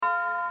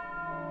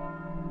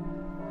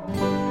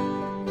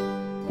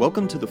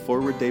Welcome to the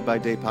Forward Day by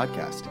Day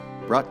podcast,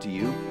 brought to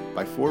you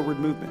by Forward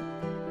Movement.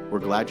 We're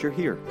glad you're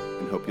here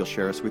and hope you'll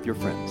share us with your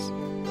friends.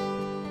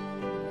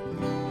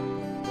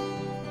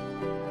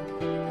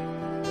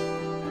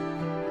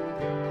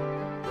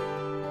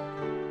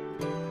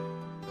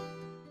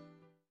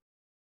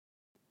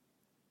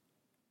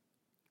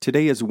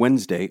 Today is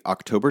Wednesday,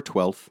 October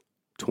 12th,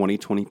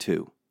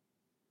 2022.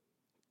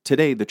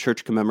 Today, the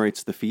church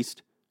commemorates the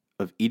feast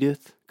of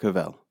Edith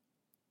Cavell.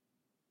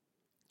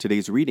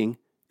 Today's reading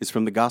is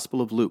from the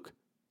Gospel of Luke,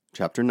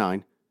 chapter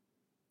 9,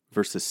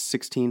 verses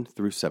 16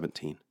 through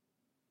 17.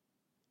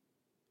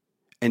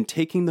 And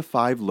taking the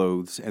 5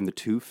 loaves and the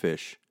 2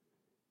 fish,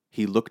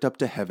 he looked up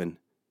to heaven,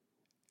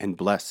 and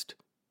blessed,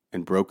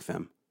 and broke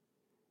them,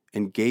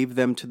 and gave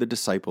them to the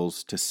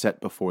disciples to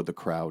set before the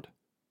crowd.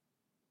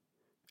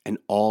 And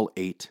all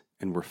ate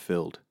and were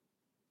filled.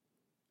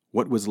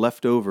 What was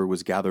left over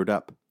was gathered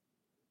up,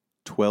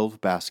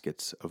 12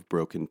 baskets of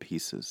broken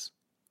pieces.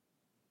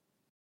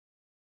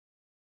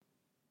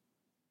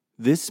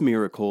 This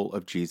miracle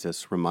of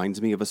Jesus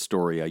reminds me of a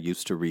story I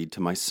used to read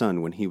to my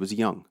son when he was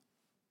young.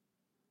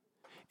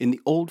 In the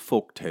old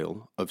folk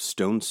tale of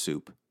stone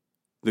soup,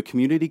 the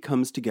community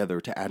comes together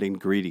to add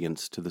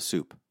ingredients to the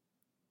soup.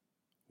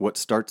 What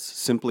starts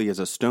simply as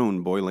a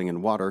stone boiling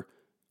in water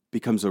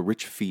becomes a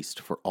rich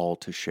feast for all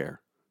to share.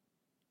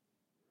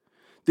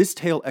 This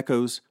tale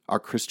echoes our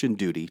Christian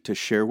duty to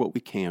share what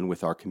we can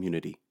with our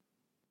community.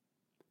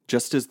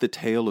 Just as the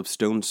tale of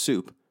stone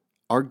soup,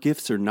 our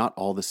gifts are not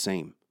all the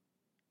same.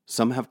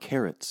 Some have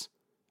carrots,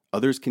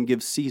 others can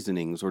give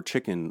seasonings or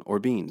chicken or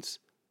beans.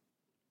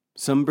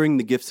 Some bring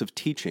the gifts of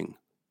teaching,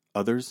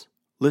 others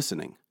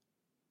listening.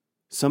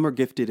 Some are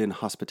gifted in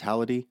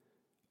hospitality,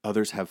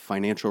 others have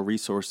financial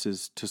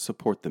resources to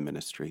support the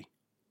ministry.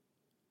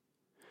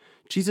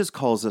 Jesus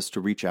calls us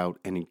to reach out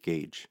and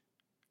engage,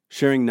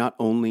 sharing not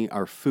only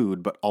our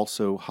food but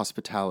also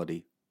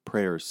hospitality,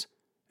 prayers,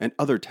 and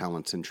other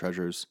talents and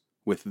treasures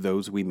with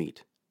those we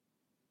meet.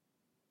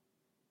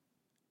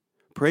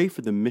 Pray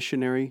for the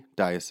missionary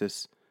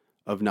diocese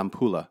of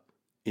Nampula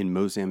in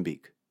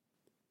Mozambique.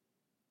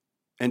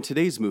 And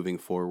today's moving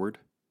forward,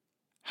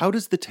 how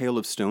does the tale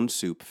of stone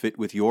soup fit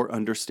with your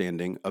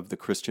understanding of the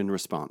Christian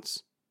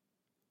response?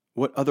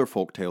 What other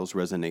folk tales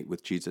resonate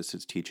with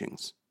Jesus'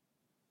 teachings?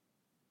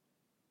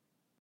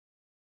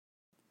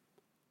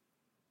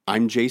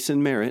 I'm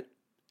Jason Merritt,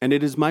 and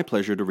it is my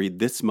pleasure to read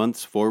this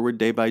month's Forward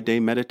Day by Day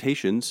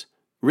Meditations,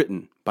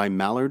 written by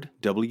Mallard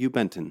W.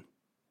 Benton.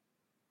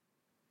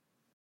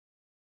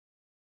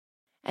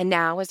 And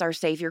now, as our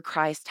Savior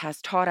Christ has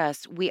taught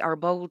us, we are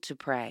bold to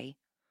pray.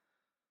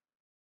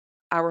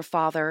 Our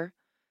Father,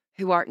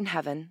 who art in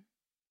heaven,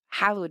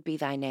 hallowed be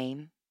thy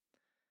name.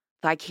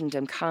 Thy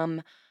kingdom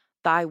come,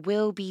 thy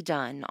will be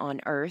done on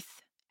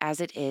earth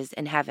as it is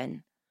in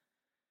heaven.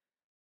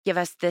 Give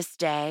us this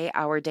day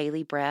our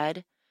daily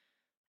bread,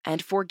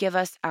 and forgive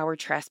us our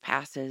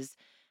trespasses,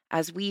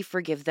 as we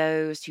forgive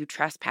those who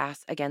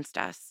trespass against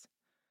us.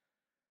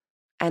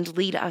 And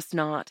lead us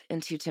not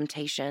into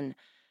temptation,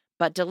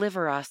 but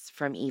deliver us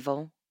from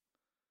evil.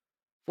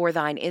 For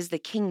thine is the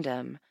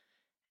kingdom,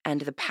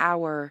 and the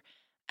power,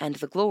 and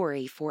the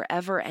glory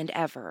forever and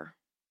ever.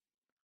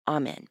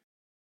 Amen.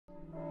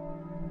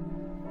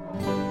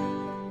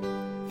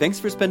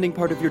 Thanks for spending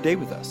part of your day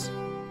with us.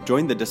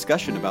 Join the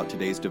discussion about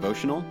today's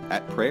devotional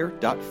at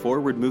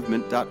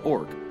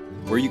prayer.forwardmovement.org,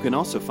 where you can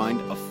also find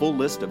a full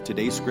list of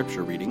today's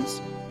scripture readings,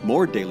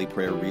 more daily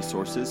prayer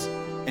resources,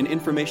 and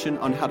information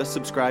on how to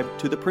subscribe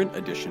to the print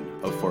edition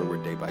of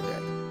Forward Day by Day.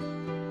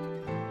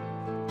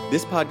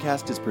 This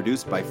podcast is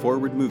produced by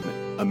Forward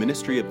Movement, a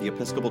ministry of the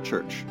Episcopal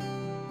Church.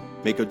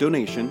 Make a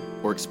donation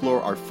or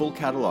explore our full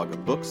catalog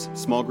of books,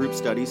 small group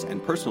studies,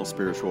 and personal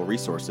spiritual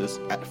resources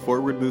at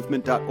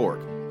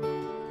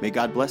forwardmovement.org. May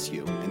God bless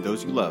you and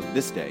those you love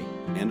this day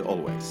and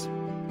always.